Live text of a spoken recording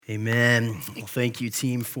Amen. Well, thank you,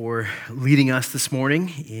 team, for leading us this morning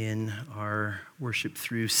in our worship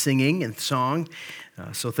through singing and song.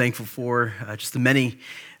 So thankful for just the many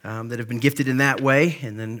that have been gifted in that way,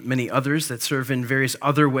 and then many others that serve in various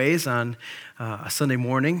other ways on a Sunday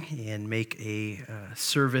morning and make a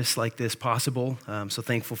service like this possible. So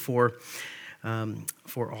thankful for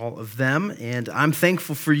all of them, and I'm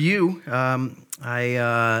thankful for you.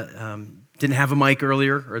 I didn't have a mic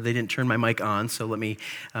earlier, or they didn't turn my mic on, so let me,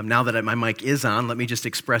 now that my mic is on, let me just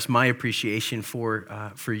express my appreciation for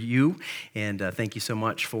you, and thank you so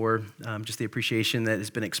much for just the appreciation that has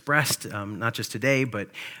been expressed, not just today, but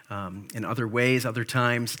in other ways, other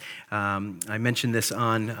times. I mentioned this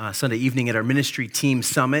on Sunday evening at our ministry team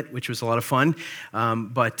summit, which was a lot of fun,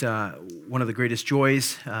 but one of the greatest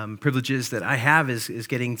joys, privileges that I have is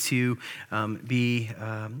getting to be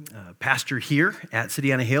pastor here at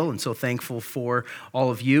City on a Hill, and so thankful for all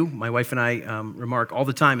of you. My wife and I remark all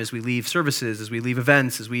the time as we leave services, as we leave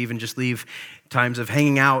events, as we even just leave times of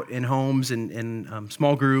hanging out in homes and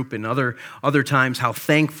small group and other times, how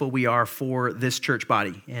thankful we are for this church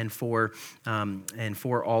body and for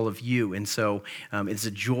all of you. And so it's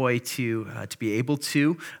a joy to be able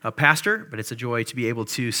to pastor, but it's a joy to be able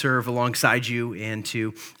to serve alongside you and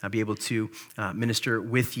to be able to minister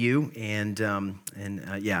with you. And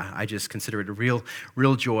I just consider it a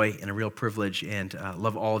real joy and a real privilege, and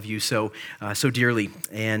love all of you so dearly.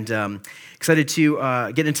 And excited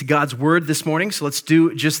to get into God's Word this morning. So let's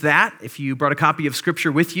do just that. If you brought a copy of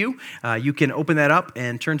Scripture with you, you can open that up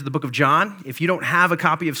and turn to the book of John. If you don't have a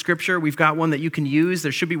copy of Scripture, we've got one that you can use.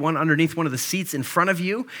 There should be one underneath one of the seats in front of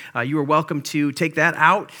you. You are welcome to take that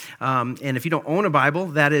out. And if you don't own a Bible,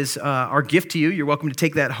 that is our gift to you. You're welcome to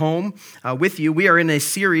take that home with you. We are in a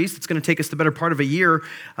series that's going to take us the better part of a year.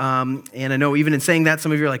 And I know even in saying that,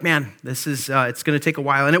 some of you are like, man, this is it's going to take a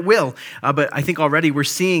while, and it will. But I think already we're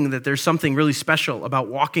seeing that there's something really special about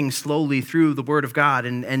walking slowly through the Word of God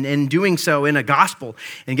and doing so in a gospel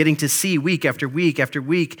and getting to see week after week after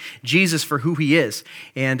week Jesus for who he is.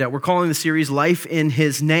 And we're calling the series Life in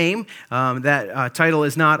His Name. That title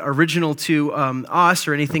is not original to us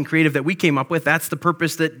or anything creative that we came up with. That's the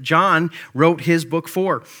purpose that John wrote his book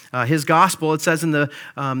for. His gospel, it says in the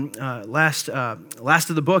last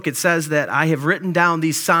of the book, it says that I have written down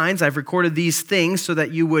these signs, I've recorded these things so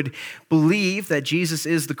that you would believe that Jesus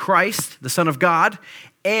is the Christ, the Son of God,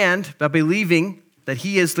 and by believing that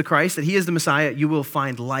he is the Christ, that he is the Messiah, you will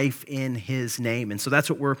find life in his name. And so that's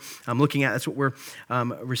what we're looking at. That's what we're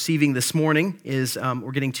receiving this morning, is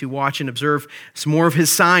we're getting to watch and observe some more of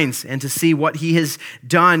his signs and to see what he has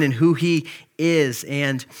done and who he is.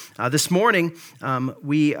 And this morning,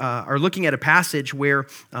 we are looking at a passage where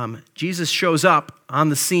Jesus shows up on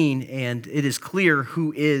the scene, and it is clear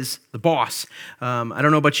who is the boss. I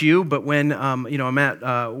don't know about you, but when I'm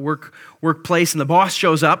at workplace and the boss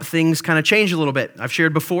shows up, things kind of change a little bit. I've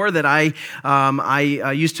shared before that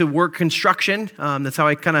I used to work construction. That's how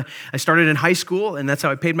I started in high school, and that's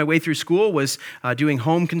how I paid my way through school, was doing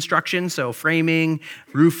home construction, so framing,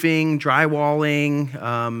 roofing,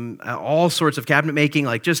 drywalling, all sorts of cabinet making,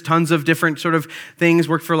 like just tons of different sort of things.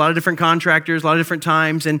 Worked for a lot of different contractors, a lot of different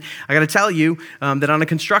times, and I got to tell you that on a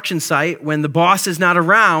construction site, when the boss is not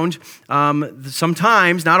around,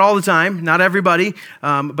 sometimes, not all the time, not everybody,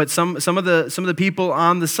 but some of the people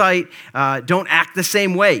on the site don't act the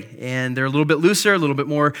same way, and they're a little bit looser, a little bit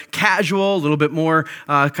more casual, a little bit more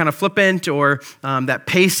kind of flippant, or that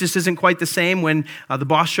pace just isn't quite the same when the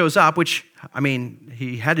boss shows up, which, I mean,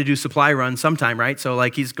 he had to do supply runs sometime, right? So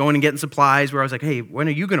like he's going and getting supplies where I was like, hey, when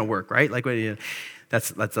are you going to work, right? Like,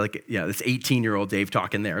 that's like, yeah, this 18-year-old Dave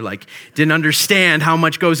talking there. Like, didn't understand how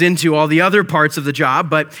much goes into all the other parts of the job,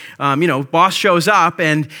 but boss shows up,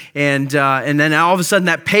 and then all of a sudden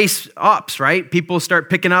that pace ups, right? People start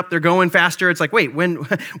picking up, they're going faster. It's like, wait,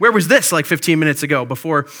 where was this like 15 minutes ago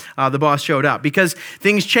before the boss showed up? Because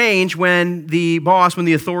things change when the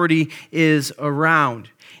authority is around.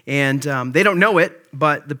 And they don't know it,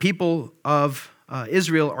 but the people of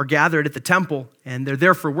Israel are gathered at the temple, and they're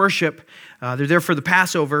there for worship. They're there for the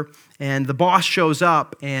Passover, and the boss shows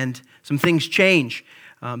up, and some things change.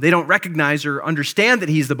 They don't recognize or understand that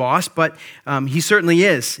he's the boss, but he certainly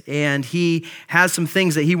is. And he has some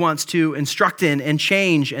things that he wants to instruct in and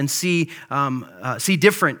change and see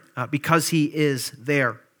different because he is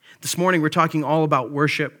there. This morning, we're talking all about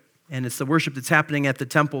worship. And it's the worship that's happening at the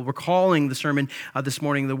temple. We're calling the sermon this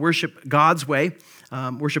morning the Worship God's Way.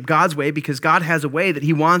 Worship God's way, because God has a way that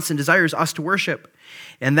he wants and desires us to worship.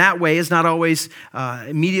 And that way is not always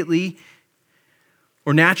immediately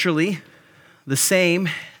or naturally the same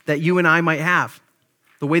that you and I might have.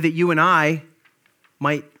 The way that you and I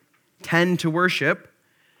might tend to worship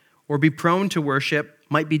or be prone to worship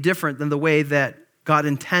might be different than the way that God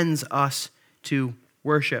intends us to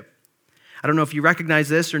worship. I don't know if you recognize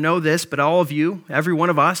this or know this, but all of you, every one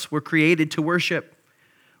of us, were created to worship.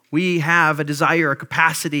 We have a desire, a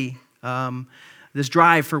capacity, this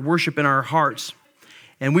drive for worship in our hearts.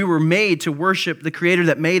 And we were made to worship the Creator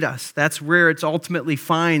that made us. That's where it ultimately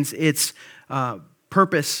finds its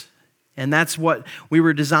purpose. And that's what we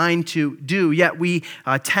were designed to do. Yet we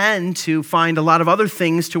tend to find a lot of other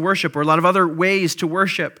things to worship, or a lot of other ways to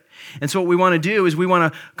worship. And so what we want to do is we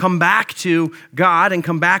want to come back to God and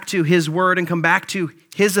come back to His Word and come back to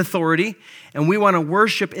His authority. And we want to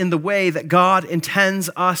worship in the way that God intends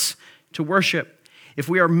us to worship. If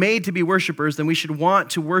we are made to be worshipers, then we should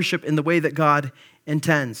want to worship in the way that God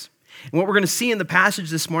intends. And what we're going to see in the passage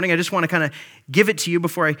this morning, I just want to kind of give it to you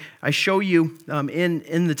before I show you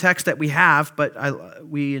in the text that we have, but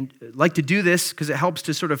we like to do this because it helps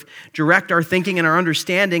to sort of direct our thinking and our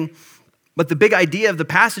understanding. But the big idea of the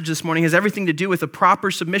passage this morning has everything to do with a proper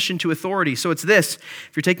submission to authority. So it's this.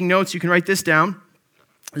 If you're taking notes, you can write this down.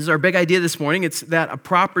 This is our big idea this morning. It's that a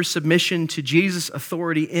proper submission to Jesus'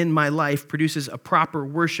 authority in my life produces a proper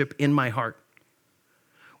worship in my heart.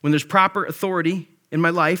 When there's proper authority in my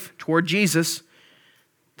life toward Jesus,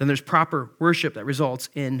 then there's proper worship that results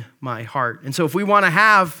in my heart. And so if we want to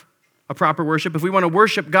have a proper worship, if we want to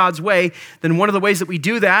worship God's way, then one of the ways that we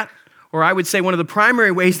do that, or I would say one of the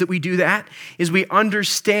primary ways that we do that, is we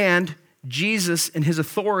understand Jesus and His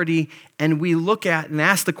authority, and we look at and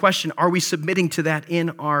ask the question, are we submitting to that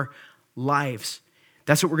in our lives?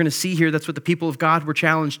 That's what we're going to see here. That's what the people of God were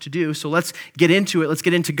challenged to do. So let's get into it. Let's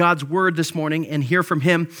get into God's Word this morning and hear from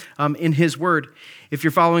Him in His Word. If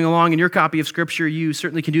you're following along in your copy of Scripture, you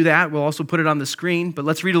certainly can do that. We'll also put it on the screen, but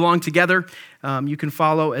let's read along together. You can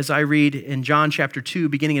follow as I read in John chapter 2,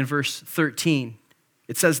 beginning in verse 13.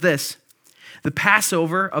 It says this: "The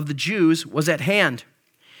Passover of the Jews was at hand.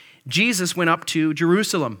 Jesus went up to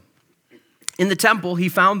Jerusalem. In the temple, He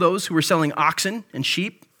found those who were selling oxen and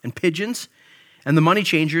sheep and pigeons, and the money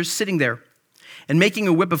changers sitting there. And making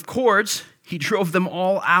a whip of cords, He drove them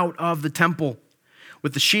all out of the temple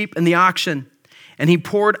with the sheep and the oxen. And He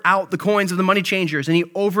poured out the coins of the money changers, and He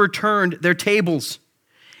overturned their tables.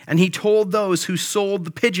 And He told those who sold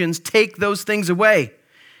the pigeons, 'Take those things away.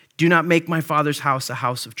 Do not make my Father's house a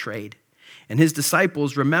house of trade.' And His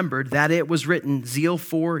disciples remembered that it was written, 'Zeal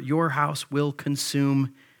for your house will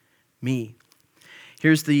consume me.'"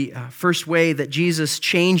 Here's the first way that Jesus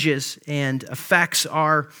changes and affects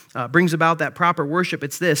brings about that proper worship.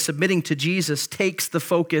 It's this: submitting to Jesus takes the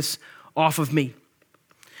focus off of me.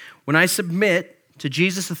 When I submit to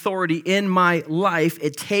Jesus' authority in my life,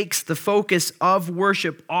 it takes the focus of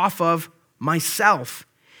worship off of myself.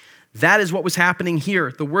 That is what was happening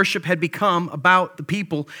here. The worship had become about the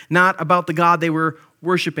people, not about the God they were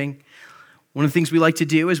worshiping. One of the things we like to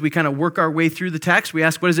do is we kind of work our way through the text. We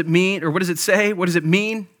ask, what does it mean? Or what does it say? What does it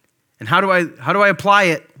mean? And how do I apply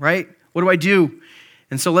it, right? What do I do?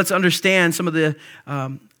 And so let's understand some of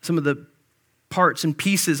the parts and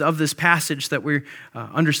pieces of this passage that we're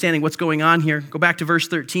understanding what's going on here. Go back to verse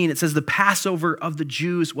 13. It says, "The Passover of the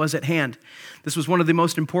Jews was at hand." This was one of the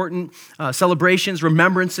most important celebrations,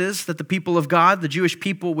 remembrances that the people of God, the Jewish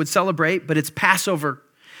people, would celebrate, but it's Passover.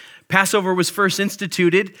 Passover was first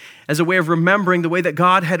instituted as a way of remembering the way that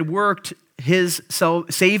God had worked His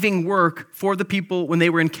saving work for the people when they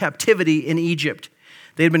were in captivity in Egypt.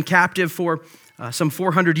 They had been captive for some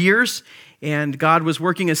 400 years, and God was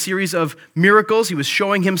working a series of miracles. He was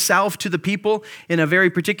showing Himself to the people in a very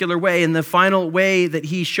particular way, and the final way that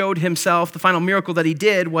He showed Himself, the final miracle that He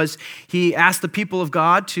did, was He asked the people of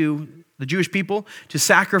God, the Jewish people, to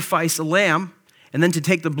sacrifice a lamb, and then to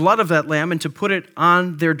take the blood of that lamb and to put it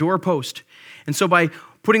on their doorpost. And so by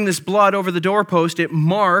putting this blood over the doorpost, it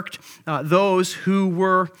marked those who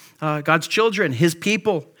were God's children, His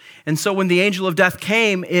people. And so when the angel of death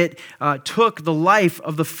came, it took the life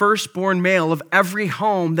of the firstborn male of every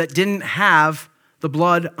home that didn't have the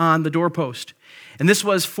blood on the doorpost. And this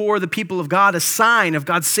was for the people of God a sign of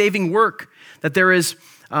God's saving work, that there is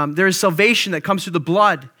salvation that comes through the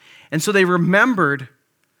blood. And so they remembered.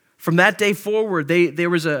 From that day forward, there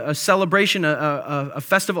was a celebration, a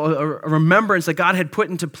festival, a remembrance that God had put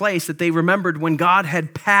into place, that they remembered when God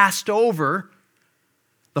had passed over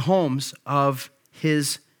the homes of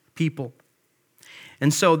His people.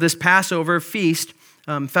 And so this Passover feast,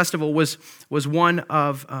 festival was one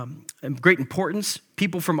of great importance.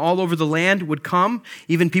 People from all over the land would come.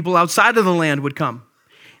 Even people outside of the land would come.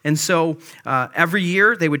 And so every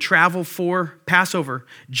year they would travel for Passover.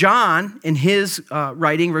 John, in his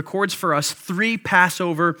writing, records for us 3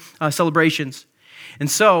 Passover celebrations. And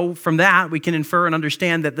so from that, we can infer and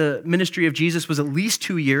understand that the ministry of Jesus was at least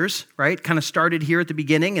 2 years, right? Kind of started here at the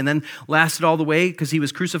beginning and then lasted all the way because he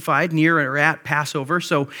was crucified near or at Passover.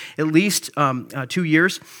 So at least 2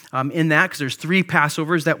 years in that, because there's 3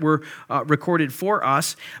 Passovers that were recorded for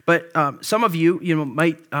us. But some of you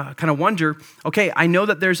might kind of wonder, okay, I know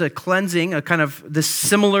that there's a cleansing, a kind of this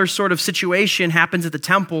similar sort of situation happens at the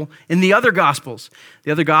temple in the other Gospels.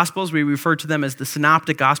 The other Gospels, we refer to them as the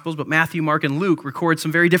Synoptic Gospels, but Matthew, Mark, and Luke record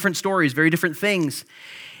some very different stories, very different things.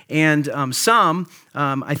 And some,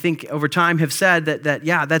 I think over time have said that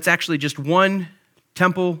that's actually just one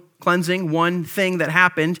temple cleansing, one thing that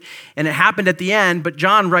happened, and it happened at the end, but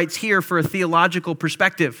John writes here for a theological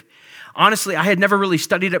perspective. Honestly, I had never really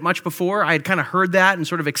studied it much before. I had kind of heard that and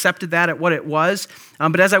sort of accepted that at what it was.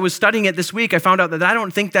 But as I was studying it this week, I found out that I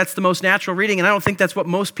don't think that's the most natural reading, and I don't think that's what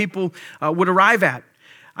most people would arrive at.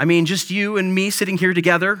 I mean, just you and me sitting here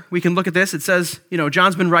together, we can look at this. It says,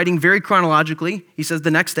 John's been writing very chronologically. He says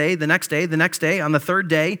the next day, the next day, the next day, on the third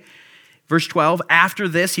day. Verse 12, after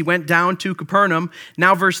this, he went down to Capernaum.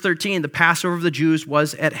 Now, verse 13, the Passover of the Jews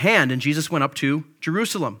was at hand, and Jesus went up to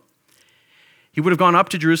Jerusalem. He would have gone up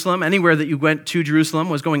to Jerusalem. Anywhere that you went to Jerusalem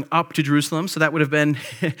was going up to Jerusalem. So that would have been,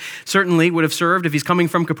 certainly would have served. If he's coming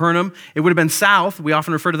from Capernaum, it would have been south. We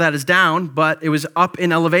often refer to that as down, but it was up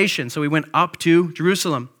in elevation. So he went up to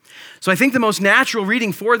Jerusalem. So I think the most natural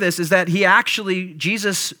reading for this is that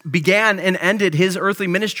Jesus began and ended his earthly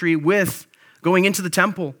ministry with going into the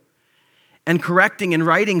temple and correcting and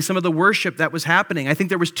righting some of the worship that was happening. I think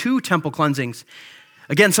there was 2 temple cleansings.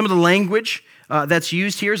 Again, some of the language that's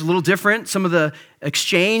used here is a little different. Some of the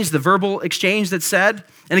exchange, the verbal exchange that's said.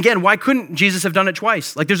 And again, why couldn't Jesus have done it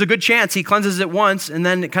twice? Like there's a good chance he cleanses it once and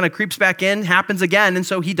then it kind of creeps back in, happens again. And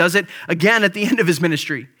so he does it again at the end of his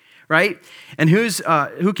ministry, right? And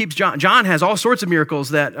who keeps John? John has all sorts of miracles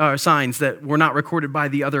that are signs that were not recorded by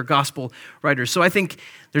the other gospel writers. So I think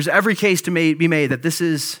there's every case to be made that this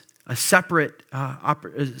is a separate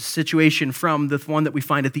situation from the one that we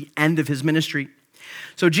find at the end of his ministry.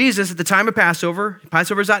 So Jesus, at the time of Passover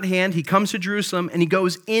is at hand, he comes to Jerusalem and he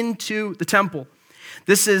goes into the temple.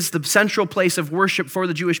 This is the central place of worship for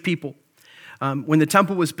the Jewish people. When the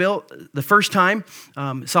temple was built, the first time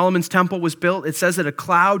Solomon's temple was built, it says that a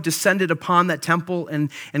cloud descended upon that temple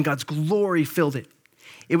and God's glory filled it.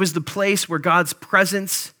 It was the place where God's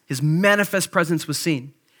presence, his manifest presence was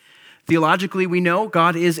seen. Theologically, we know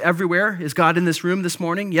God is everywhere. Is God in this room this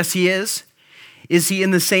morning? Yes, he is. Is he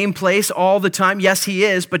in the same place all the time? Yes, he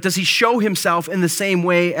is. But does he show himself in the same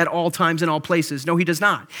way at all times and all places? No, he does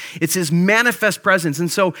not. It's his manifest presence.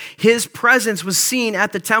 And so his presence was seen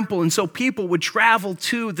at the temple. And so people would travel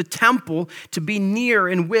to the temple to be near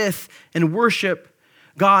and with and worship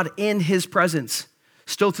God in his presence.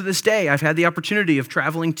 Still to this day, I've had the opportunity of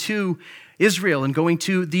traveling to Israel and going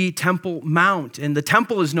to the Temple Mount. And the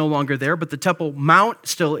temple is no longer there, but the Temple Mount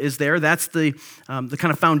still is there. That's the kind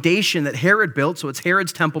of foundation that Herod built. So it's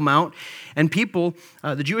Herod's Temple Mount. And people,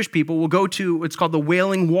 the Jewish people, will go to what's called the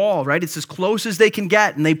Wailing Wall, right? It's as close as they can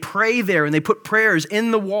get. And they pray there and they put prayers in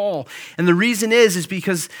the wall. And the reason is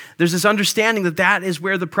because there's this understanding that is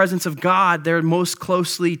where the presence of God, they're most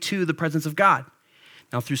closely to the presence of God.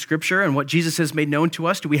 Now, through Scripture and what Jesus has made known to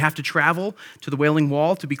us, do we have to travel to the Wailing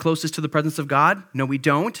Wall to be closest to the presence of God? No, we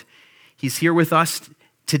don't. He's here with us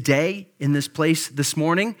today in this place this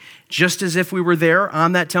morning, just as if we were there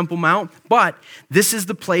on that Temple Mount. But this is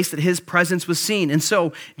the place that his presence was seen. And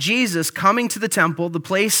so Jesus coming to the temple, the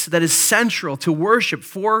place that is central to worship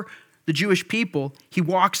for the Jewish people, he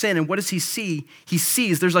walks in, and what does he see? He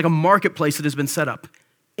sees there's like a marketplace that has been set up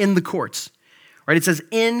in the courts, right? It says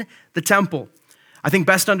in the temple. I think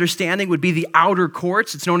best understanding would be the outer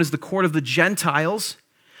courts. It's known as the court of the Gentiles.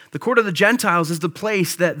 The court of the Gentiles is the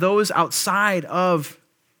place that those outside of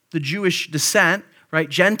the Jewish descent, right,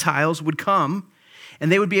 Gentiles would come,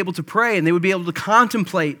 and they would be able to pray, and they would be able to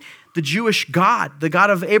contemplate the Jewish God, the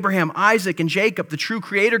God of Abraham, Isaac, and Jacob, the true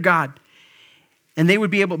creator God. And they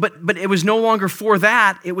would be able, but it was no longer for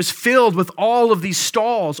that. It was filled with all of these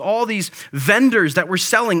stalls, all these vendors that were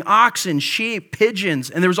selling oxen, sheep, pigeons,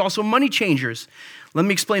 and there was also money changers. Let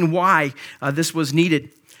me explain why this was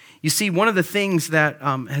needed. You see, one of the things that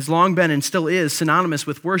has long been and still is synonymous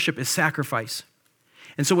with worship is sacrifice.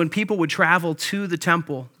 And so when people would travel to the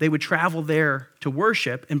temple, they would travel there to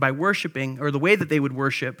worship, and by worshiping, or the way that they would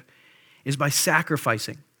worship, is by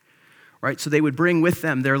sacrificing. Right? So they would bring with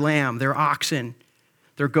them their lamb, their oxen,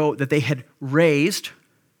 their goat that they had raised,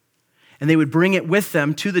 and they would bring it with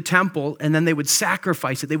them to the temple, and then they would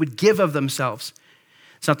sacrifice it. They would give of themselves.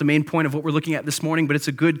 It's not the main point of what we're looking at this morning, but it's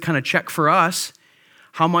a good kind of check for us.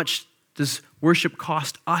 How much does worship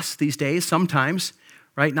cost us these days? Sometimes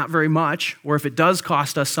right? Not very much. Or if it does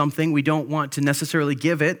cost us something, we don't want to necessarily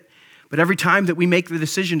give it. But every time that we make the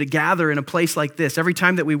decision to gather in a place like this, every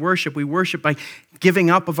time that we worship by giving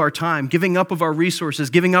up of our time, giving up of our resources,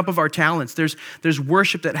 giving up of our talents. There's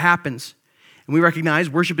worship that happens. And we recognize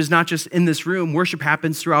worship is not just in this room. Worship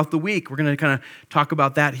happens throughout the week. We're going to kind of talk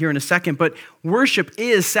about that here in a second. But worship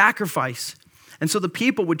is sacrifice. And so the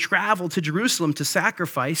people would travel to Jerusalem to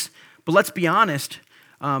sacrifice. But let's be honest,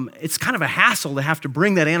 it's kind of a hassle to have to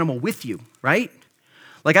bring that animal with you, right?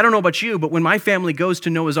 Like, I don't know about you, but when my family goes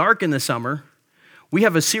to Noah's Ark in the summer, we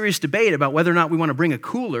have a serious debate about whether or not we want to bring a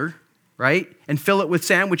cooler, right, and fill it with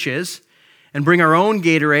sandwiches and bring our own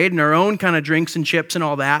Gatorade and our own kind of drinks and chips and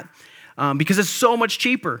all that because it's so much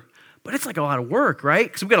cheaper. But it's like a lot of work, right?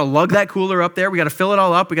 Because we've got to lug that cooler up there. We got to fill it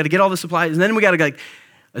all up. We got to get all the supplies. And then we got to,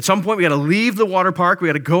 at some point, we got to leave the water park. We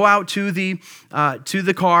got to go out to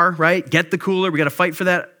the car, right, get the cooler. We got to fight for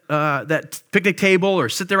that picnic table or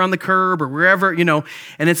sit there on the curb or wherever, and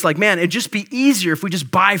it's like, man, it'd just be easier if we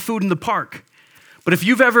just buy food in the park. But if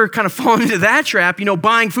you've ever kind of fallen into that trap,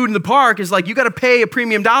 buying food in the park is like, you got to pay a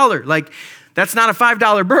premium dollar. Like, that's not a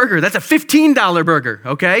 $5 burger. That's a $15 burger,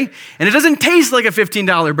 okay? And it doesn't taste like a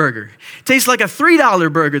 $15 burger. It tastes like a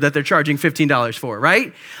 $3 burger that they're charging $15 for,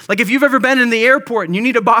 right? Like, if you've ever been in the airport and you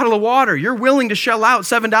need a bottle of water, you're willing to shell out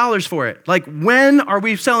 $7 for it. Like, when are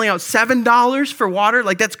we selling out $7 for water?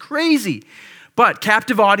 Like, that's crazy. But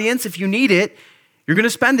captive audience, if you need it, you're going to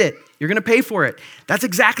spend it. You're going to pay for it. That's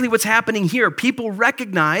exactly what's happening here. People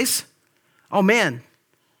recognize, oh man,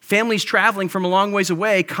 families traveling from a long ways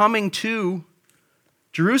away, coming to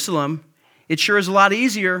Jerusalem, it sure is a lot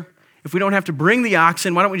easier if we don't have to bring the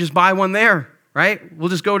oxen. Why don't we just buy one there, right? We'll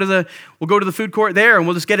go to the food court there and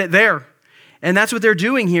we'll just get it there. And that's what they're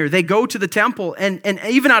doing here. They go to the temple and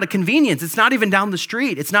even out of convenience, it's not even down the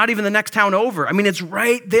street. It's not even the next town over. I mean, it's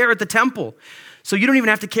right there at the temple. So you don't even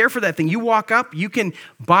have to care for that thing. You walk up, you can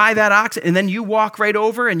buy that oxen, and then you walk right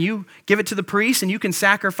over and you give it to the priest and you can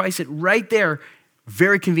sacrifice it right there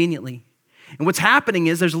very conveniently. And what's happening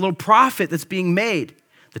is there's a little profit that's being made.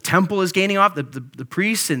 The temple is gaining off, the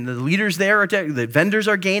priests and the leaders there, the vendors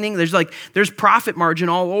are gaining. There's profit margin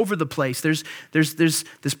all over the place. There's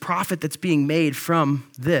this profit that's being made from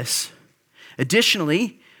this.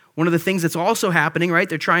 Additionally, one of the things that's also happening, right,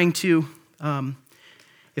 they're trying to,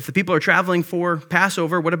 if the people are traveling for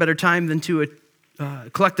Passover, what a better time than to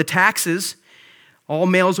collect the taxes. All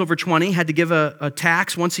males over 20 had to give a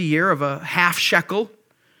tax once a year of a half shekel.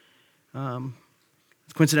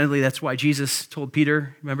 Coincidentally, that's why Jesus told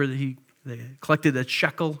Peter, remember that they collected a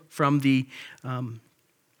shekel from the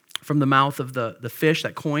mouth of the fish,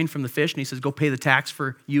 that coin from the fish, and he says, go pay the tax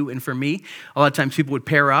for you and for me. A lot of times people would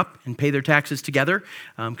pair up and pay their taxes together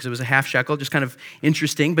because it was a half shekel, just kind of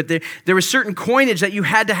interesting. But there was certain coinage that you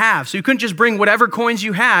had to have. So you couldn't just bring whatever coins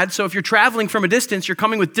you had. So if you're traveling from a distance, you're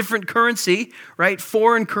coming with different currency, right?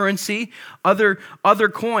 Foreign currency, other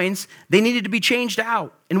coins. They needed to be changed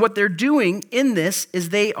out. And what they're doing in this is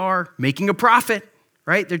they are making a profit,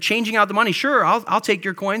 right? They're changing out the money. Sure, I'll take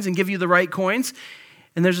your coins and give you the right coins.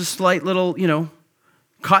 And there's a slight little,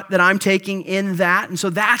 cut that I'm taking in that. And so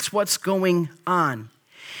that's what's going on.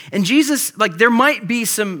 And Jesus, there might be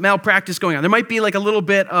some malpractice going on. There might be a little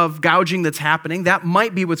bit of gouging that's happening. That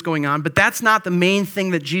might be what's going on, but that's not the main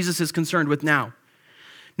thing that Jesus is concerned with now.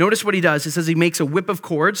 Notice what he does. It says he makes a whip of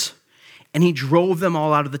cords and he drove them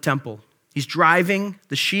all out of the temple. He's driving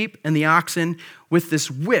the sheep and the oxen with this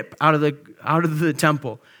whip out of the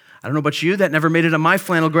temple. I don't know about you, that never made it on my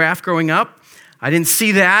flannel graph growing up. I didn't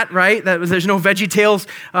see that, right? There's no VeggieTales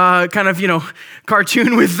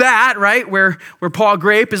cartoon with that, right? Where Paul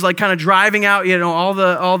Grape is kind of driving out, all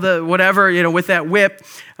the whatever, with that whip.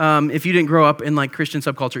 If you didn't grow up in Christian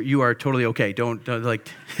subculture, you are totally okay. Don't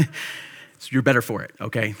you're better for it,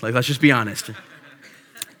 okay? Let's just be honest.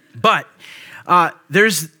 But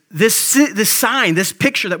there's this sign, this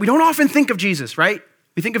picture that we don't often think of Jesus, right?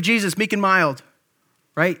 We think of Jesus meek and mild,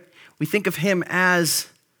 right? We think of him as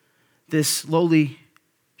this lowly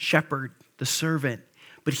shepherd, the servant.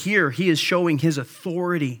 But here, he is showing his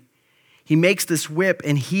authority. He makes this whip,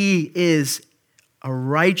 and he is a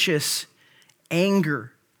righteous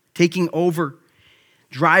anger taking over,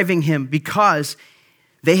 driving him, because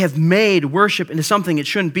they have made worship into something it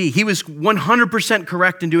shouldn't be. He was 100%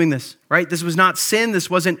 correct in doing this, right? This was not sin. This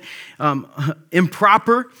wasn't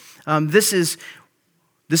improper. This is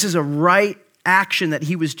a right action that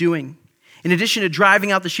he was doing. In addition to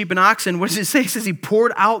driving out the sheep and oxen, what does it say? It says he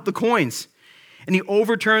poured out the coins and he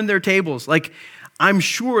overturned their tables. I'm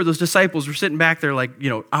sure those disciples were sitting back there like,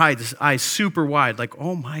 eyes super wide, like,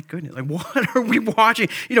 oh my goodness, like what are we watching?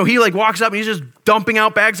 He like walks up and he's just dumping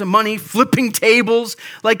out bags of money, flipping tables,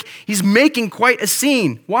 like he's making quite a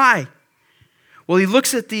scene. Why? Well, he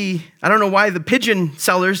looks at I don't know why the pigeon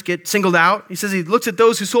sellers get singled out. He says he looks at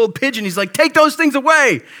those who sold pigeon. He's like, take those things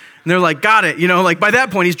away. And they're like, got it. Like by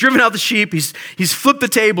that point, he's driven out the sheep. He's flipped the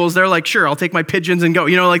tables. They're like, sure, I'll take my pigeons and go.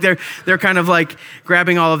 Like they're kind of like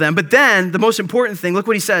grabbing all of them. But then the most important thing, look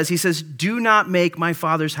what he says. He says, do not make my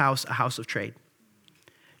Father's house a house of trade.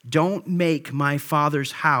 Don't make my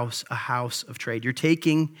Father's house a house of trade. You're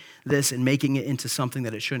taking this and making it into something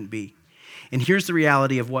that it shouldn't be. And here's the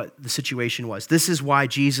reality of what the situation was. This is why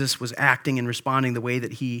Jesus was acting and responding the way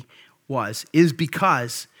that he was, is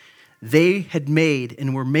because they had made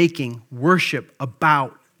and were making worship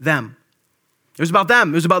about them. It was about them.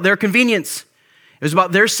 It was about their convenience. It was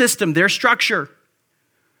about their system, their structure,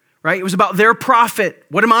 right? It was about their profit.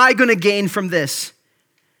 What am I going to gain from this?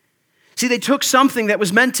 See, they took something that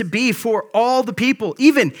was meant to be for all the people.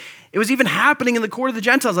 It was even happening in the court of the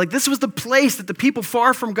Gentiles. Like this was the place that the people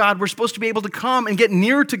far from God were supposed to be able to come and get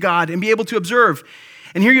near to God and be able to observe.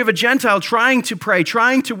 And here you have a Gentile trying to pray,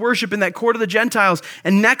 trying to worship in that court of the Gentiles.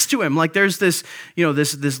 And next to him, like there's this,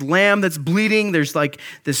 this lamb that's bleeding. There's like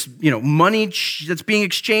this, money that's being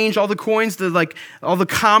exchanged, all the coins, all the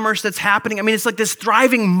commerce that's happening. I mean, it's like this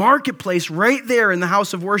thriving marketplace right there in the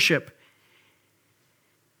house of worship.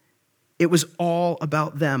 It was all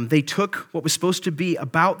about them. They took what was supposed to be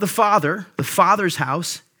about the Father's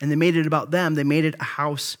house, and they made it about them. They made it a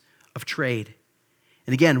house of trade.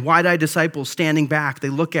 And again, wide-eyed disciples standing back, they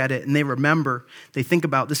look at it and they remember, they think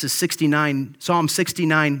about, this is Psalm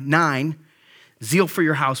 69:9, zeal for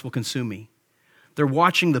your house will consume me. They're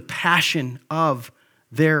watching the passion of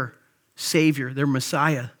their Savior, their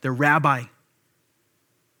Messiah, their Rabbi,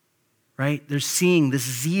 right? They're seeing this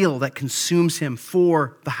zeal that consumes him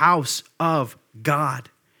for the house of God.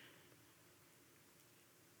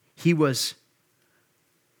 He was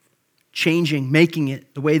changing, making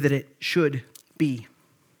it the way that it should be.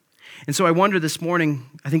 And so I wonder this morning,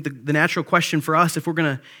 I think the natural question for us, if we're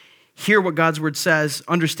going to hear what God's word says,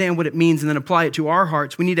 understand what it means, and then apply it to our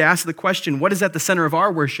hearts, we need to ask the question, what is at the center of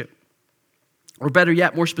our worship? Or better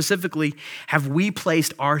yet, more specifically, have we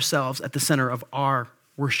placed ourselves at the center of our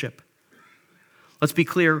worship? Let's be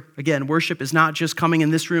clear, again, worship is not just coming in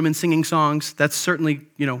this room and singing songs. That's certainly,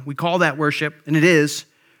 we call that worship, and it is,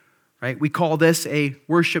 right? We call this a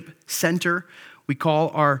worship center. We call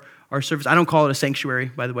our service, I don't call it a sanctuary,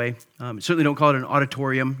 by the way. Certainly don't call it an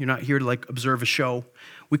auditorium. You're not here to observe a show.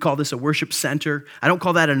 We call this a worship center. I don't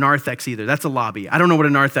call that a narthex either. That's a lobby. I don't know what a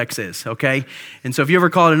narthex is, okay? And so if you ever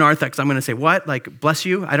call it a narthex, I'm going to say, what? Bless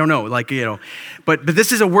you? I don't know. But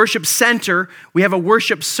this is a worship center. We have a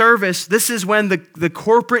worship service. This is when the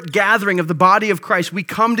corporate gathering of the body of Christ, we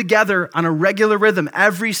come together on a regular rhythm.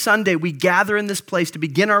 Every Sunday, we gather in this place to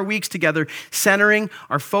begin our weeks together, centering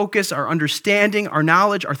our focus, our understanding, our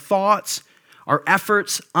knowledge, our thoughts, our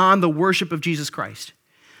efforts on the worship of Jesus Christ.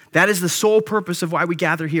 That is the sole purpose of why we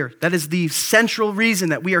gather here. That is the central reason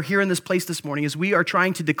that we are here in this place this morning, is we are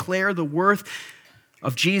trying to declare the worth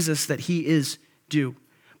of Jesus that he is due.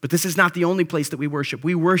 But this is not the only place that we worship.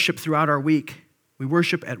 We worship throughout our week. We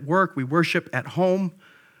worship at work. We worship at home.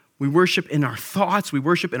 We worship in our thoughts. We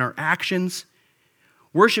worship in our actions.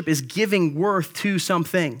 Worship is giving worth to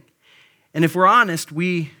something. And if we're honest,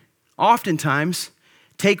 we oftentimes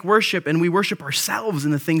take worship and we worship ourselves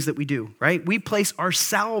in the things that we do, right? We place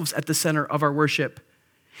ourselves at the center of our worship.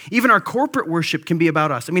 Even our corporate worship can be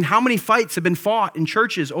about us. I mean, how many fights have been fought in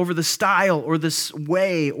churches over the style or this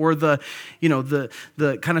way or the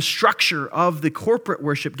kind of structure of the corporate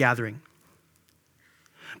worship gathering?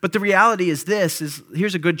 But the reality is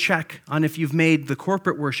here's a good check on if you've made the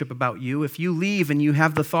corporate worship about you. If you leave and you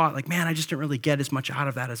have the thought man, I just didn't really get as much out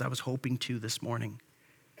of that as I was hoping to this morning.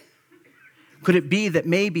 Could it be that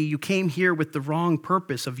maybe you came here with the wrong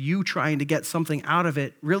purpose of you trying to get something out of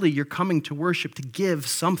it? Really, you're coming to worship to give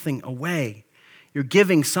something away. You're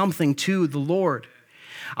giving something to the Lord.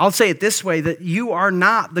 I'll say it this way, that you are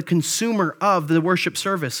not the consumer of the worship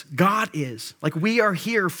service. God is. We are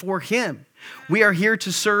here for him. We are here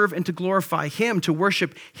to serve and to glorify him, to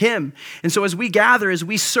worship him. And so as we gather, as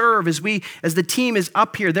we serve, as the team is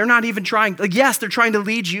up here, they're not even trying, yes, they're trying to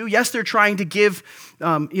lead you. Yes, they're trying to give,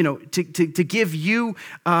 to give you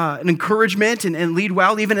an encouragement and lead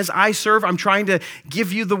well. Even as I serve, I'm trying to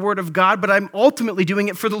give you the word of God, but I'm ultimately doing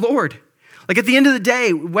it for the Lord. At the end of the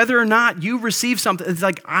day, whether or not you receive something, it's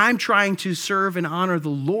I'm trying to serve and honor the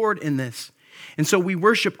Lord in this. And so we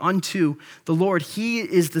worship unto the Lord. He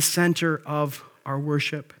is the center of our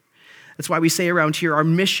worship. That's why we say around here, our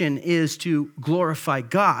mission is to glorify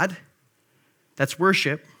God, that's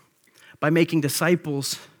worship, by making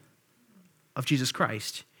disciples of Jesus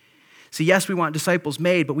Christ. See, yes, we want disciples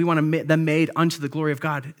made, but we want them made unto the glory of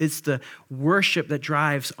God. It's the worship that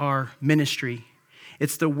drives our ministry.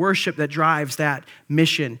 It's the worship that drives that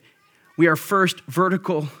mission. We are first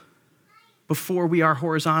vertical before we are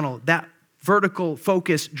horizontal. That vertical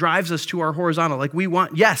focus drives us to our horizontal. Like we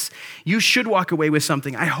want, yes, you should walk away with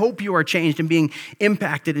something. I hope you are changed and being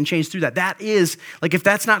impacted and changed through that. That is, like if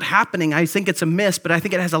that's not happening, I think it's a miss, but I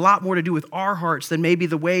think it has a lot more to do with our hearts than maybe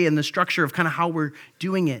the way and the structure of kind of how we're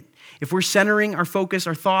doing it. If we're centering our focus,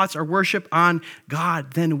 our thoughts, our worship on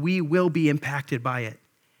God, then we will be impacted by it.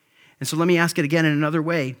 And so let me ask it again in another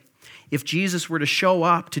way. If Jesus were to show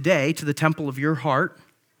up today to the temple of your heart,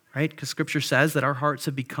 right? Because Scripture says that our hearts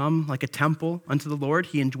have become like a temple unto the Lord.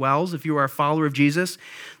 He indwells. If you are a follower of Jesus,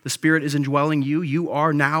 the Spirit is indwelling you. You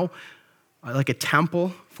are now like a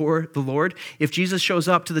temple for the Lord. If Jesus shows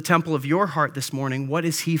up to the temple of your heart this morning, what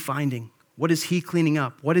is he finding? What is he cleaning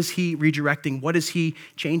up? What is he redirecting? What is he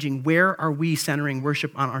changing? Where are we centering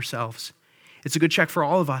worship on ourselves? It's a good check for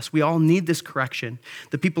all of us. We all need this correction.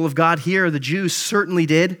 The people of God here, the Jews, certainly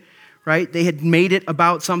did, right? They had made it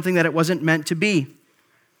about something that it wasn't meant to be.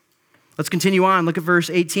 Let's continue on. Look at verse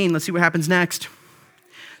 18. Let's see what happens next.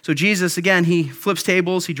 So Jesus, again, he flips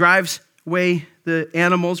tables. He drives away the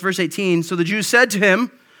animals. Verse 18, so the Jews said to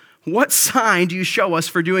him, what sign do you show us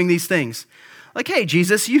for doing these things? Like, hey,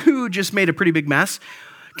 Jesus, you just made a pretty big mess.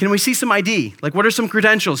 Can we see some ID? Like, what are some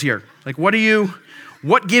credentials here? Like, what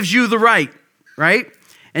gives you the right?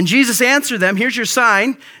 And Jesus answered them, here's your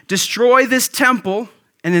sign. Destroy this temple,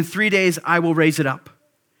 and in 3 days I will raise it up.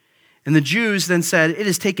 And the Jews then said, it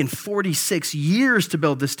has taken 46 years to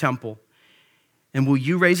build this temple. And will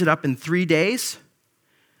you raise it up in 3 days?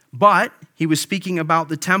 But he was speaking about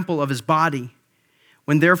the temple of his body.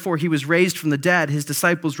 When therefore he was raised from the dead, his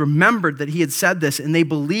disciples remembered that he had said this, and they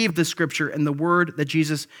believed the scripture and the word that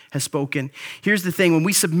Jesus has spoken. Here's the thing. When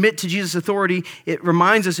we submit to Jesus' authority, it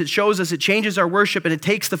reminds us, it shows us, it changes our worship, and it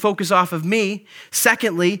takes the focus off of me.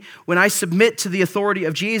 Secondly, when I submit to the authority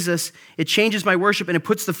of Jesus, it changes my worship, and it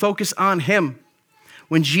puts the focus on him.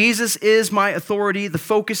 When Jesus is my authority, the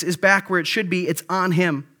focus is back where it should be. It's on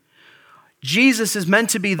him. Jesus is meant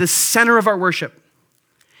to be the center of our worship.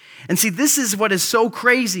 And see, this is what is so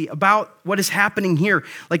crazy about what is happening here.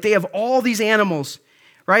 Like they have all these animals,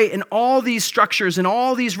 right? And all these structures and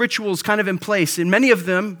all these rituals kind of in place. And many of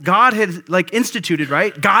them, God had like instituted,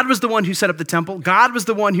 right? God was the one who set up the temple. God was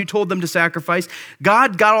the one who told them to sacrifice.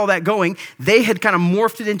 God got all that going. They had kind of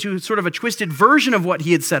morphed it into sort of a twisted version of what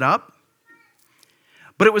he had set up.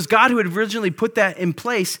 But it was God who had originally put that in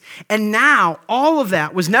place. And now all of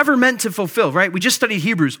that was never meant to fulfill, right? We just studied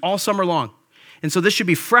Hebrews all summer long. And so this should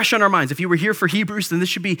be fresh on our minds. If you were here for Hebrews, then this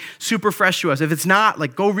should be super fresh to us. If it's not,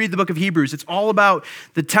 like go read the book of Hebrews. It's all about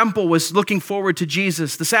the temple was looking forward to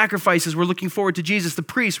Jesus. The sacrifices were looking forward to Jesus. The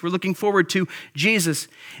priests were looking forward to Jesus.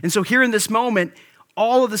 And so here in this moment,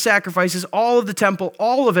 all of the sacrifices, all of the temple,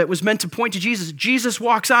 all of it was meant to point to Jesus. Jesus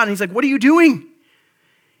walks on and he's like, what are you doing?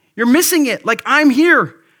 You're missing it. Like I'm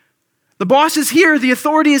here. The boss is here. The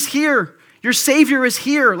authority is here. Your Savior is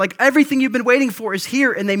here. Like everything you've been waiting for is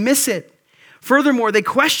here, and they miss it. Furthermore, they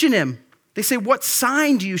question him. They say, what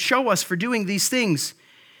sign do you show us for doing these things?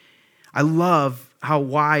 I love how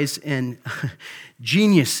wise and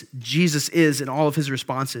genius Jesus is in all of his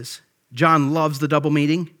responses. John loves the double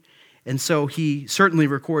meaning, and so he certainly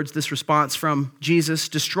records this response from Jesus,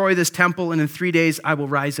 destroy this temple, and in 3 days I will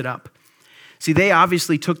rise it up. See, they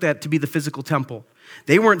obviously took that to be the physical temple.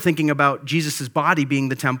 They weren't thinking about Jesus' body being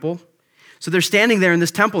the temple. So they're standing there in this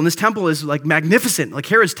temple, and this temple is like magnificent. Like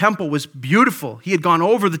Herod's temple was beautiful. He had gone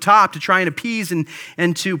over the top to try and appease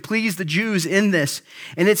and to please the Jews in this.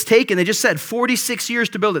 And it's taken, they just said, 46 years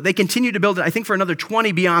to build it. They continue to build it, I think, for another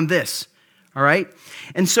 20 beyond this, all right?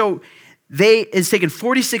 And so it's taken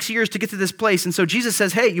 46 years to get to this place. And so Jesus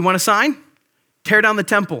says, hey, you want a sign? Tear down the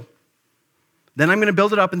temple. Then I'm going to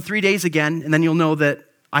build it up in 3 days again, and then you'll know that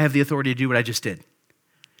I have the authority to do what I just did.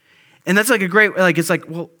 And that's like a great, like, it's like,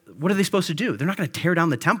 well, what are they supposed to do? They're not going to tear down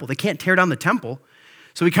the temple. They can't tear down the temple.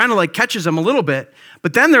 So he kind of like catches them a little bit.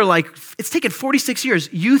 But then they're like, it's taken 46 years.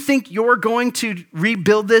 You think you're going to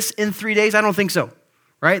rebuild this in 3 days? I don't think so,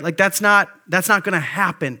 right? Like that's not going to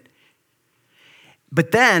happen.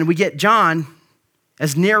 But then we get John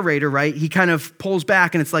as narrator, right? He kind of pulls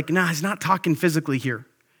back and it's like, nah, he's not talking physically here.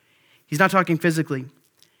 He's not talking physically.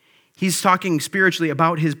 He's talking spiritually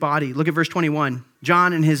about his body. Look at verse 21.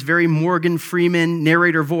 John, in his very Morgan Freeman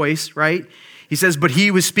narrator voice, right? He says, but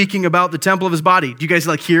he was speaking about the temple of his body. Do you guys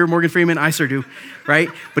like hear Morgan Freeman? I sure do, right?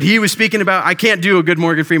 But he was speaking about, I can't do a good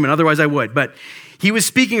Morgan Freeman, otherwise I would. But he was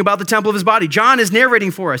speaking about the temple of his body. John is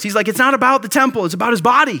narrating for us. He's like, it's not about the temple, it's about his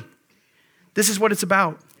body. This is what it's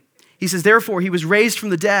about. He says, therefore, he was raised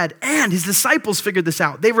from the dead, and his disciples figured this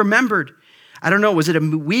out. They remembered. I don't know, was it a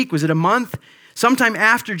week? Was it a month? Sometime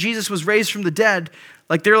after Jesus was raised from the dead,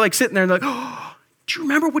 like they're like sitting there and like, oh, do you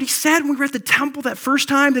remember what he said when we were at the temple that first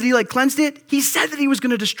time that he like cleansed it? He said that he was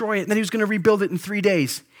going to destroy it and that he was going to rebuild it in 3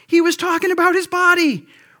 days. He was talking about his body,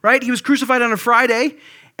 right? He was crucified on a Friday.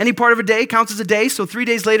 Any part of a day counts as a day. So 3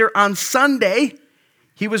 days later on Sunday,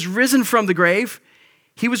 he was risen from the grave.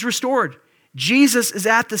 He was restored. Jesus is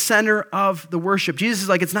at the center of the worship. Jesus is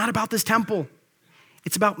like, it's not about this temple.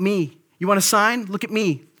 It's about me. You want a sign? Look at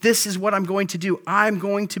me. This is what I'm going to do. I'm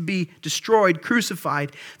going to be destroyed,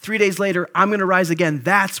 crucified. 3 days later, I'm going to rise again.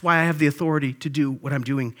 That's why I have the authority to do what I'm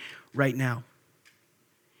doing right now.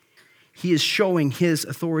 He is showing his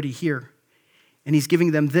authority here, and he's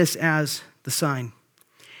giving them this as the sign.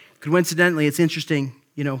 Coincidentally, it's interesting,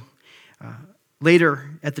 later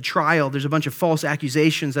at the trial, there's a bunch of false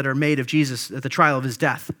accusations that are made of Jesus at the trial of his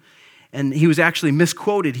death. And he was actually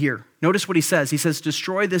misquoted here. Notice what he says. He says,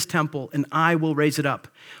 destroy this temple and I will raise it up.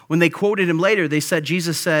 When they quoted him later, they said,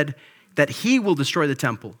 Jesus said that he will destroy the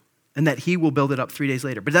temple and that he will build it up 3 days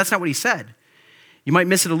later. But that's not what he said. You might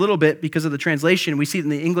miss it a little bit because of the translation. We see it in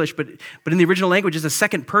the English, but in the original language, it's a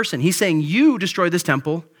second person. He's saying, you destroy this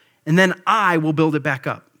temple and then I will build it back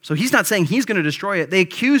up. So he's not saying he's going to destroy it. They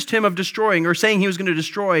accused him of destroying or saying he was going to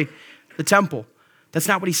destroy the temple. That's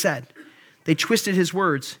not what he said. They twisted his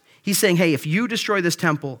words. He's saying, hey, if you destroy this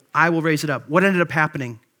temple, I will raise it up. What ended up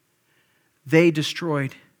happening? They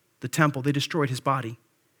destroyed the temple. They destroyed his body.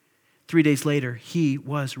 3 days later, he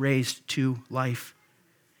was raised to life.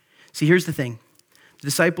 See, here's the thing. The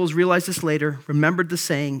disciples realized this later, remembered the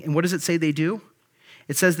saying, and what does it say they do?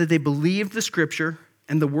 It says that they believed the scripture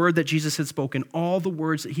and the word that Jesus had spoken, all the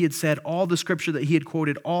words that he had said, all the scripture that he had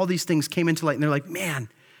quoted, all these things came into light, and they're like, man,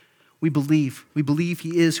 we believe. We believe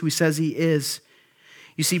he is who he says he is.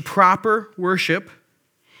 You see, proper worship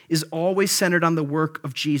is always centered on the work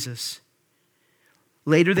of Jesus.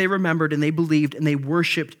 Later, they remembered and they believed and they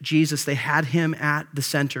worshiped Jesus. They had him at the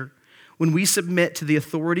center. When we submit to the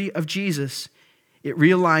authority of Jesus, it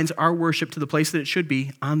realigns our worship to the place that it should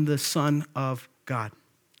be, on the Son of God.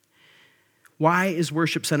 Why is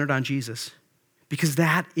worship centered on Jesus? Because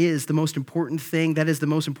that is the most important thing. That is the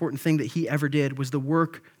most important thing that he ever did, was the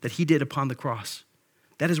work that he did upon the cross.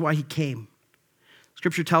 That is why he came.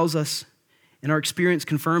 Scripture tells us, and our experience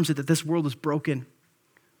confirms it, that this world is broken,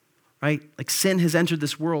 right? Like sin has entered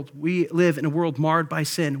this world. We live in a world marred by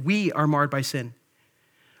sin. We are marred by sin.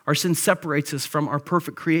 Our sin separates us from our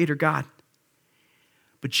perfect creator, God.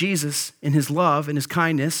 But Jesus, in his love and his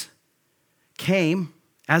kindness, came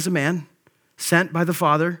as a man, sent by the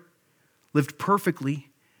Father, lived perfectly,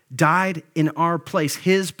 died in our place.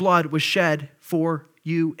 His blood was shed for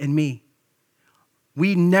you and me.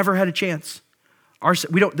 We never had a chance.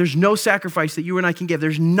 There's no sacrifice that you and I can give.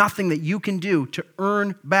 There's nothing that you can do to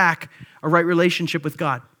earn back a right relationship with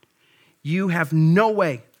God. You have no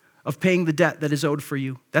way of paying the debt that is owed for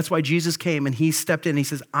you. That's why Jesus came and he stepped in and he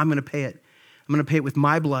says, I'm going to pay it. I'm going to pay it with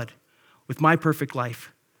my blood, with my perfect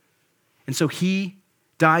life. And so he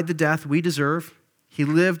died the death we deserve. He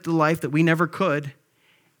lived the life that we never could.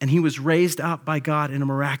 And he was raised up by God in a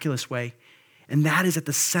miraculous way. And that is at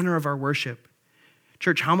the center of our worship.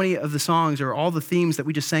 Church, how many of the songs or all the themes that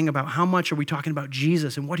we just sang about, how much are we talking about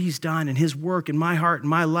Jesus and what he's done and his work in my heart and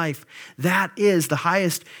my life? That is the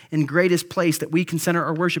highest and greatest place that we can center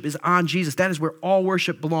our worship, is on Jesus. That is where all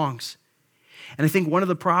worship belongs. And I think one of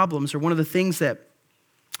the problems, or one of the things that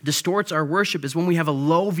distorts our worship, is when we have a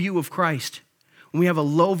low view of Christ, when we have a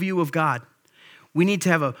low view of God. We need to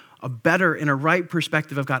have a better and a right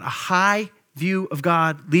perspective of God. A high view of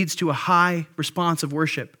God leads to a high response of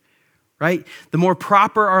worship. Right? The more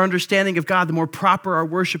proper our understanding of God, the more proper our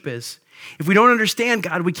worship is. If we don't understand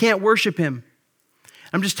God, we can't worship him.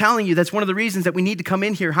 I'm just telling you, that's one of the reasons that we need to come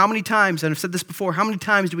in here. How many times, and I've said this before, how many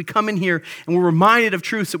times do we come in here and we're reminded of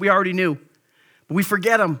truths that we already knew, but we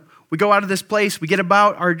forget them? We go out of this place, we get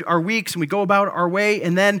about our weeks, and we go about our way,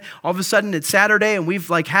 and then all of a sudden it's Saturday, and we've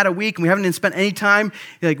had a week, and we haven't even spent any time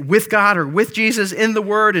with God or with Jesus in the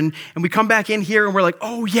Word, and we come back in here, and we're like,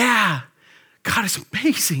 oh yeah, God is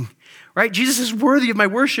amazing. Right? Jesus is worthy of my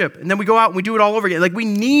worship. And then we go out and we do it all over again. We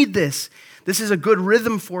need this. This is a good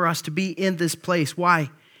rhythm for us to be in this place. Why?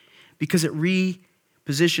 Because it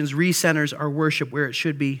repositions, recenters our worship where it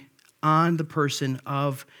should be, on the person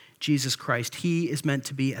of Jesus Christ. He is meant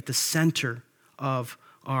to be at the center of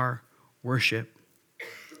our worship.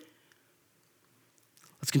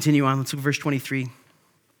 Let's continue on. Let's look at verse 23.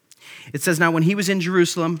 It says, now when he was in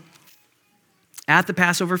Jerusalem at the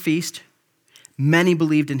Passover feast, many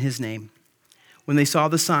believed in his name when they saw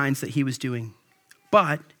the signs that he was doing.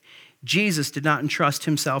 But Jesus did not entrust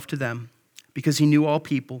himself to them because he knew all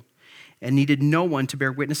people and needed no one to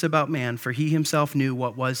bear witness about man, for he himself knew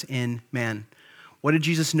what was in man. What did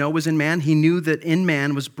Jesus know was in man? He knew that in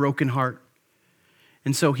man was broken heart.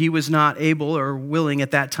 And so he was not able or willing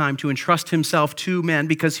at that time to entrust himself to men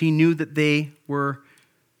because he knew that they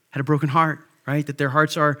had a broken heart, right? That their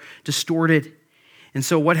hearts are distorted. And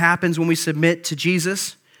so what happens when we submit to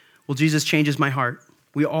Jesus? Well, Jesus changes my heart.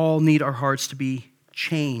 We all need our hearts to be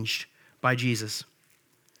changed by Jesus.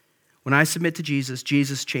 When I submit to Jesus,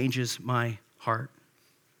 Jesus changes my heart.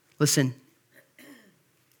 Listen,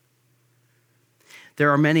 there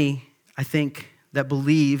are many, I think, that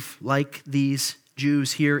believe like these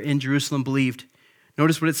Jews here in Jerusalem believed.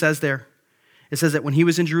 Notice what it says there. It says that when he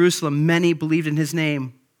was in Jerusalem, many believed in his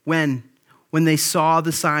name. When they saw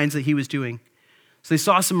the signs that he was doing. So they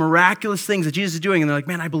saw some miraculous things that Jesus is doing, and they're like,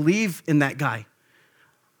 man, I believe in that guy.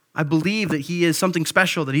 I believe that he is something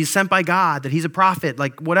special, that he's sent by God, that he's a prophet,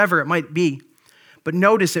 like whatever it might be. But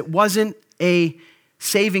notice it wasn't a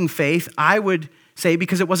saving faith, I would say,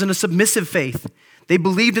 because it wasn't a submissive faith. They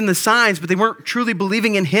believed in the signs, but they weren't truly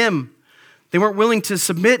believing in him. They weren't willing to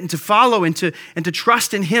submit and to follow and to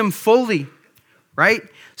trust in him fully, right?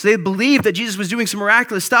 So they believed that Jesus was doing some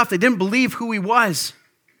miraculous stuff. They didn't believe who he was.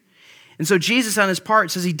 And so Jesus on his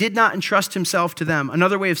part says he did not entrust himself to them.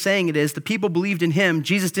 Another way of saying it is the people believed in him.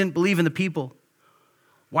 Jesus didn't believe in the people.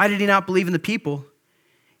 Why did he not believe in the people?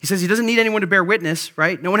 He says he doesn't need anyone to bear witness,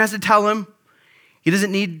 right? No one has to tell him. He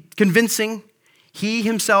doesn't need convincing. He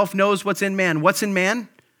himself knows what's in man. What's in man?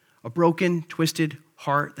 A broken, twisted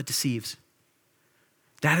heart that deceives.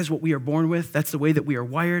 That is what we are born with. That's the way that we are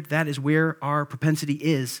wired. That is where our propensity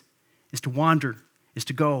is to wander, is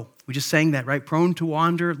to go. We just sang that, right? Prone to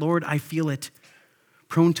wander, Lord, I feel it.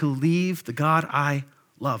 Prone to leave the God I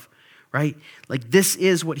love, right? Like this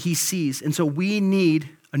is what he sees. And so we need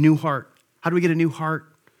a new heart. How do we get a new heart?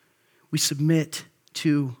 We submit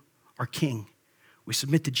to our King. We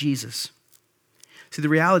submit to Jesus. See, the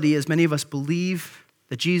reality is many of us believe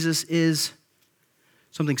that Jesus is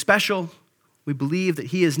something special. We believe that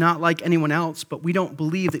he is not like anyone else, but we don't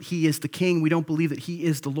believe that he is the King. We don't believe that he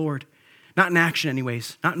is the Lord. Not in action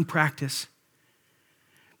anyways, not in practice.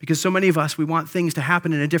 Because so many of us, we want things to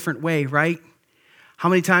happen in a different way, right? How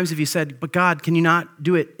many times have you said, but God, can you not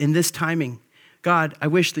do it in this timing? God, I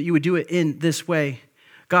wish that you would do it in this way.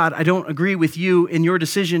 God, I don't agree with you in your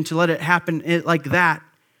decision to let it happen like that.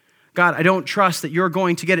 God, I don't trust that you're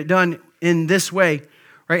going to get it done in this way,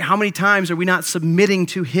 right? How many times are we not submitting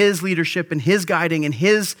to his leadership and his guiding and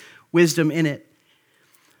his wisdom in it?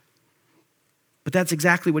 But that's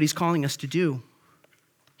exactly what he's calling us to do.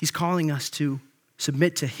 He's calling us to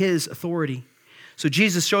submit to his authority. So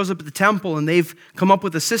Jesus shows up at the temple and they've come up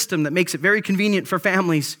with a system that makes it very convenient for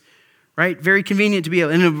families, right? Very convenient to be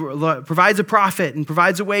able, and it provides a profit and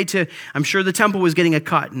provides a way to, I'm sure the temple was getting a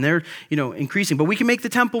cut and they're, increasing, but we can make the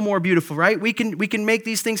temple more beautiful, right? We can make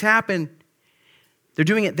these things happen. They're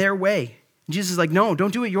doing it their way. And Jesus is like, no,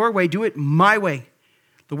 don't do it your way, do it my way.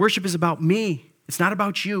 The worship is about me. It's not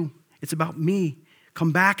about you. It's about me.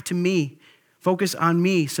 Come back to me. Focus on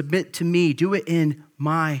me. Submit to me. Do it in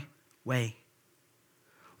my way.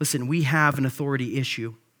 Listen, we have an authority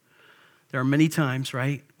issue. There are many times,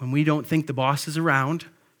 right, when we don't think the boss is around.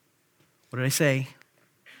 What did I say?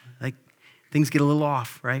 Like, things get a little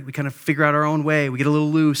off, right? We kind of figure out our own way. We get a little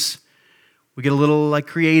loose. We get a little,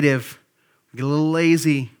 creative. We get a little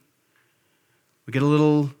lazy. We get a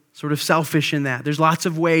little sort of selfish in that. There's lots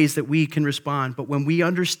of ways that we can respond. But when we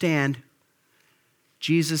understand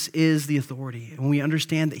Jesus is the authority, and when we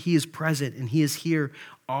understand that he is present and he is here,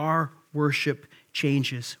 our worship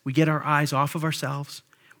changes. We get our eyes off of ourselves.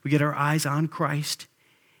 We get our eyes on Christ,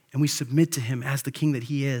 and we submit to him as the King that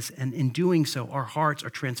he is. And in doing so, our hearts are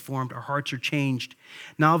transformed. Our hearts are changed.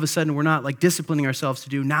 Now, all of a sudden, we're not disciplining ourselves to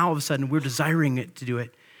do. Now, all of a sudden, we're desiring it to do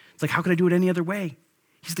it. It's like, how could I do it any other way?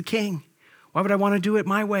 He's the King. Why would I want to do it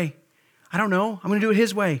my way? I don't know. I'm going to do it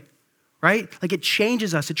his way, right? Like it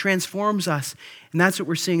changes us. It transforms us. And that's what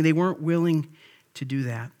we're seeing. They weren't willing to do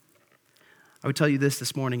that. I would tell you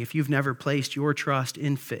this morning. If you've never placed your trust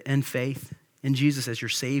in faith in Jesus as your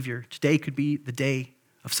Savior, today could be the day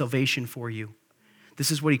of salvation for you.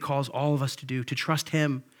 This is what he calls all of us to do, to trust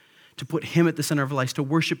him, to put him at the center of our lives, to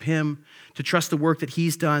worship him, to trust the work that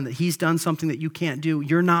he's done something that you can't do.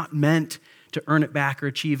 You're not meant to earn it back or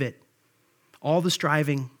achieve it. All the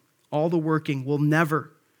striving, all the working will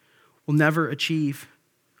never will never achieve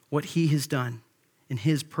what he has done in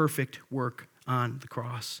his perfect work on the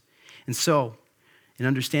cross. And so, in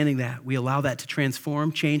understanding that, we allow that to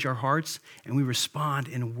transform, change our hearts, and we respond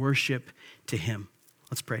in worship to him.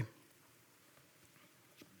 Let's pray.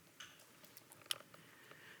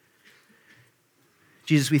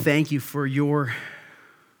 Jesus, we thank you for your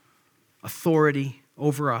authority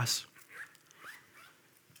over us.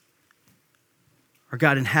 Our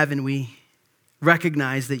God in heaven, we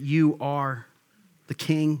recognize that you are the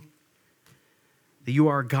King, that you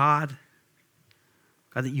are God,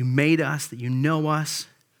 God, that you made us, that you know us.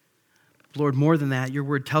 Lord, more than that, your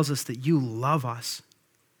word tells us that you love us.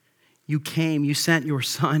 You came, you sent your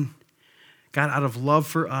Son, God, out of love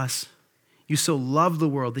for us. You so loved the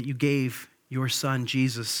world that you gave your Son,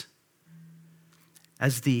 Jesus,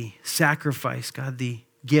 as the sacrifice, God, the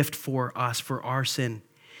gift for us, for our sin.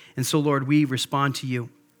 And so, Lord, we respond to you.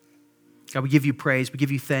 God, we give you praise. We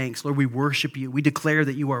give you thanks. Lord, we worship you. We declare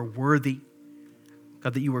that you are worthy.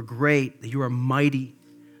 God, that you are great, that you are mighty,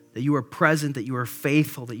 that you are present, that you are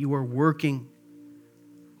faithful, that you are working.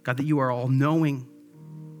 God, that you are all-knowing.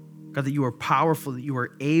 God, that you are powerful, that you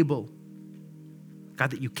are able.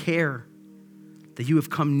 God, that you care, that you have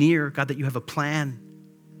come near. God, that you have a plan.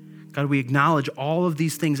 God, we acknowledge all of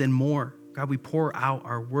these things and more. God, we pour out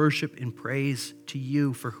our worship and praise to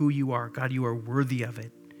you for who you are. God, you are worthy of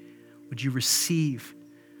it. Would you receive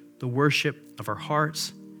the worship of our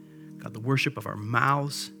hearts, God, the worship of our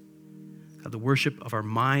mouths, God, the worship of our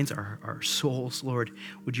minds, our souls, Lord.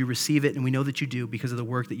 Would you receive it? And we know that you do because of the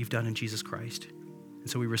work that you've done in Jesus Christ. And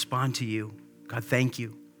so we respond to you. God, thank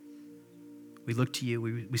you. We look to you.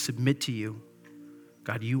 We submit to you.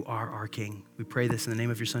 God, you are our King. We pray this in the name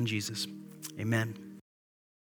of your Son, Jesus. Amen.